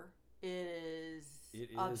over. It is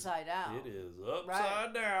upside down. It is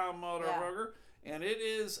upside down, motherfucker. Yeah. And it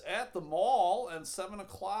is at the mall, and 7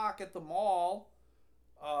 o'clock at the mall.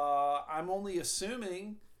 I'm only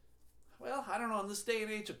assuming, well, I don't know, in this day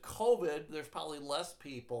and age of COVID, there's probably less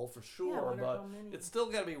people for sure, but it's still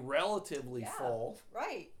got to be relatively full.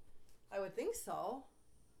 Right. I would think so.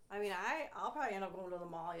 I mean, I'll probably end up going to the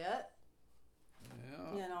mall yet.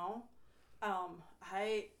 Yeah. You know? I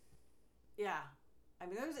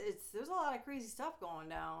mean, there's a lot of crazy stuff going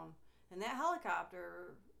down. And that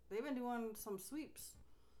helicopter, they've been doing some sweeps.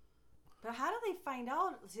 But how do they find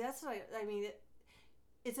out? See, that's what I mean,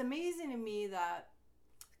 it's amazing to me that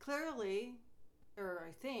clearly, or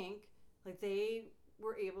I think, like they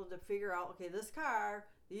were able to figure out, okay, this car,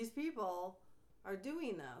 these people are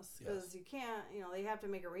doing this. Because you can't, you know, they have to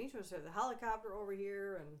make arrangements for the helicopter over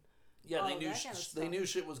here and they knew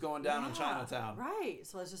shit was going down in Chinatown. Right.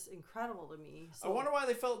 So it's just incredible to me. So, I wonder why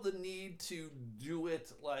they felt the need to do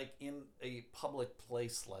it like in a public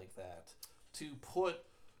place like that. To put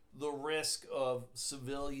the risk of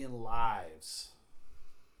civilian lives.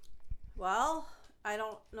 Well, I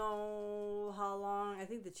don't know how long. I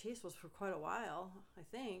think the chase was for quite a while.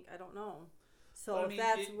 I don't know. So but, if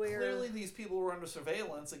that's where clearly these people were under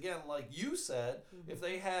surveillance again, like you said, if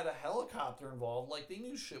they had a helicopter involved, like they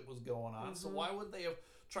knew shit was going on. So why would they have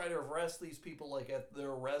tried to arrest these people like at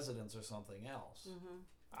their residence or something else?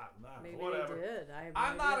 maybe whatever. they did.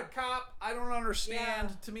 I'm not a cop. I don't understand.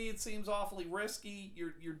 Yeah. To me, it seems awfully risky.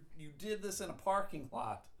 You did this in a parking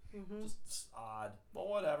lot. Just odd, but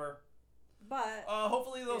whatever. But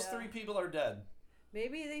hopefully those 3 people are dead.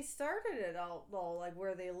 maybe they started it out though, like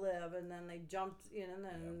where they live, and then they jumped in,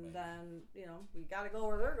 and then we got to go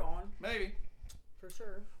where they're going. Maybe. For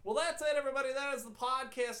sure. Well, that's it, everybody. That is the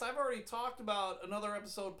podcast. I've already talked about another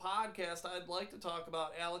episode podcast. I'd like to talk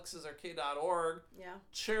about alexsarcade.org. Yeah.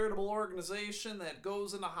 Charitable organization that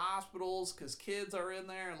goes into hospitals because kids are in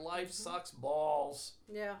there and life sucks balls.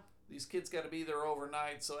 Yeah. These kids got to be there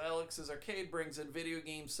overnight. So Alex's Arcade brings in video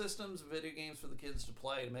game systems, video games for the kids to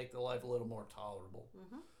play to make their life a little more tolerable.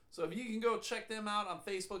 So if you can go check them out on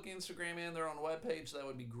Facebook, Instagram, and their own webpage, that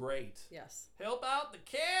would be great. Yes. Help out the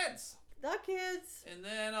kids. The kids. And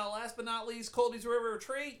then last but not least, Colby's River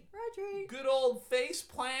Retreat. Retreat. Good old Face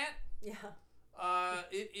Plant. Yeah.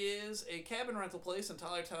 It is a cabin rental place in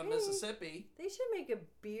Tylertown, Mississippi. They should make a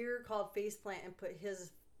beer called Faceplant and put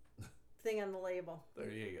his thing on the label.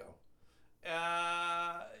 There you go.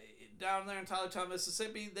 Down there in Tylertown,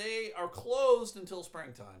 Mississippi, they are closed until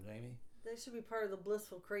springtime, Jamie. They should be part of the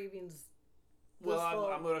Blissful Cravings. Well,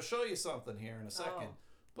 I'm going to show you something here in a second.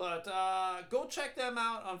 But go check them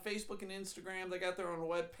out on Facebook and Instagram. They got their own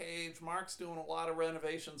webpage. Mark's doing a lot of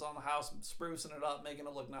renovations on the house, sprucing it up, making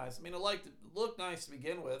it look nice. I mean, it looked nice to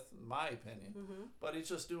begin with, in my opinion. But he's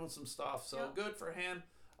just doing some stuff. So good for him.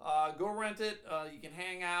 Go rent it. You can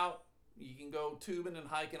hang out. You can go tubing and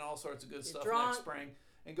hiking, all sorts of good stuff next spring.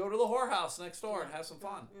 And go to the whorehouse next door and have some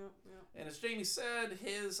fun. And as Jamie said,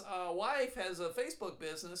 his wife has a Facebook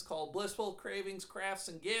business called Blissful Cravings, Crafts,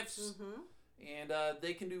 and Gifts. And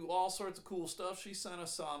they can do all sorts of cool stuff. She sent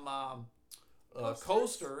us some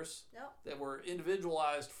coasters that were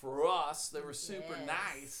individualized for us. They were super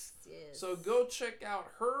nice. Yes. So go check out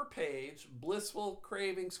her page, Blissful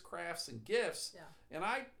Cravings, Crafts, and Gifts. And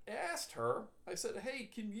I asked her, I said, hey,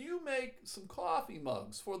 can you make some coffee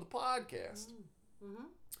mugs for the podcast?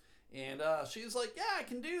 And she's like, yeah, I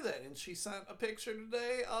can do that. And she sent a picture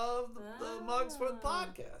today of the mugs for the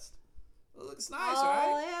podcast. It looks nice,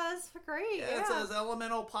 right? Yeah, that's great. Yeah, it says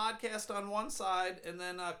Elemental Podcast on one side and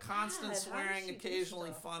then Constant Swearing,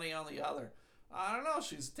 Occasionally Funny on the other. I don't know.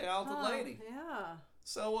 She's a talented lady. Yeah.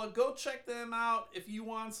 So go check them out if you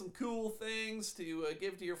want some cool things to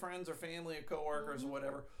give to your friends or family or coworkers or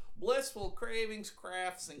whatever. Blissful Cravings,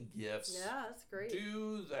 Crafts, and Gifts. Yeah, that's great.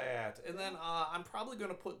 Do that. And then I'm probably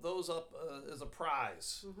going to put those up as a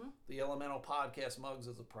prize. The Elemental Podcast mugs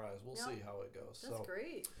as a prize. We'll see how it goes. That's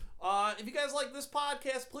great. If you guys like this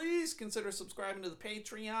podcast, please consider subscribing to the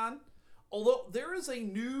Patreon. Although there is a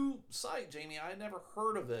new site, Jamie. I had never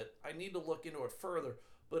heard of it. I need to look into it further.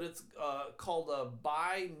 But it's called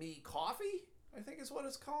Buy Me Coffee, I think is what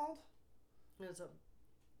it's called. It's a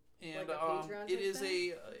And like a Patreon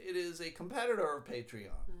it is a competitor of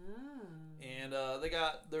Patreon. And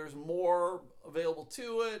there's more available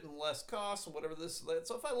to it and less cost and whatever this that.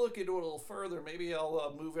 So if I look into it a little further, maybe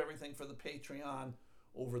I'll move everything for the Patreon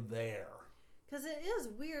over there. Because it is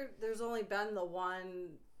weird. There's only been the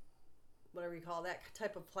one, whatever you call that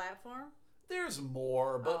type of platform. There's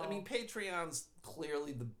more, but I mean, Patreon's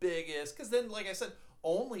clearly the biggest. Because then, like I said,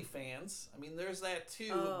 OnlyFans. I mean, there's that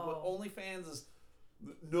too. But OnlyFans is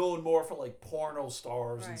known more for like porno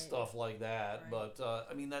stars and stuff like that. But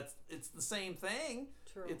I mean, it's the same thing.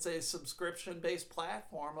 True. It's a subscription-based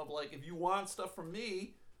platform of like, if you want stuff from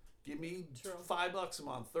me, give me $5 a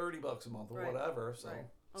month, $30 a month, or whatever. So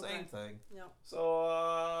same thing. Yeah.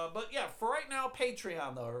 So, but yeah, for right now,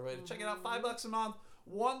 Patreon though, everybody, check it out. $5 a month,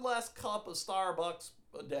 one less cup of Starbucks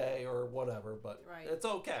a day or whatever. But it's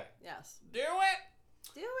okay. Yes. Do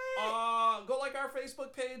it. Do it. Go like our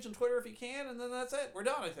Facebook page and Twitter if you can, and then that's it. We're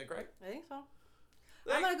done, I think, right? I think so.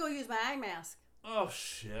 I'm gonna go use my eye mask. Oh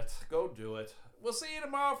shit! Go do it. We'll see you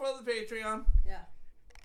tomorrow for the Patreon. Yeah.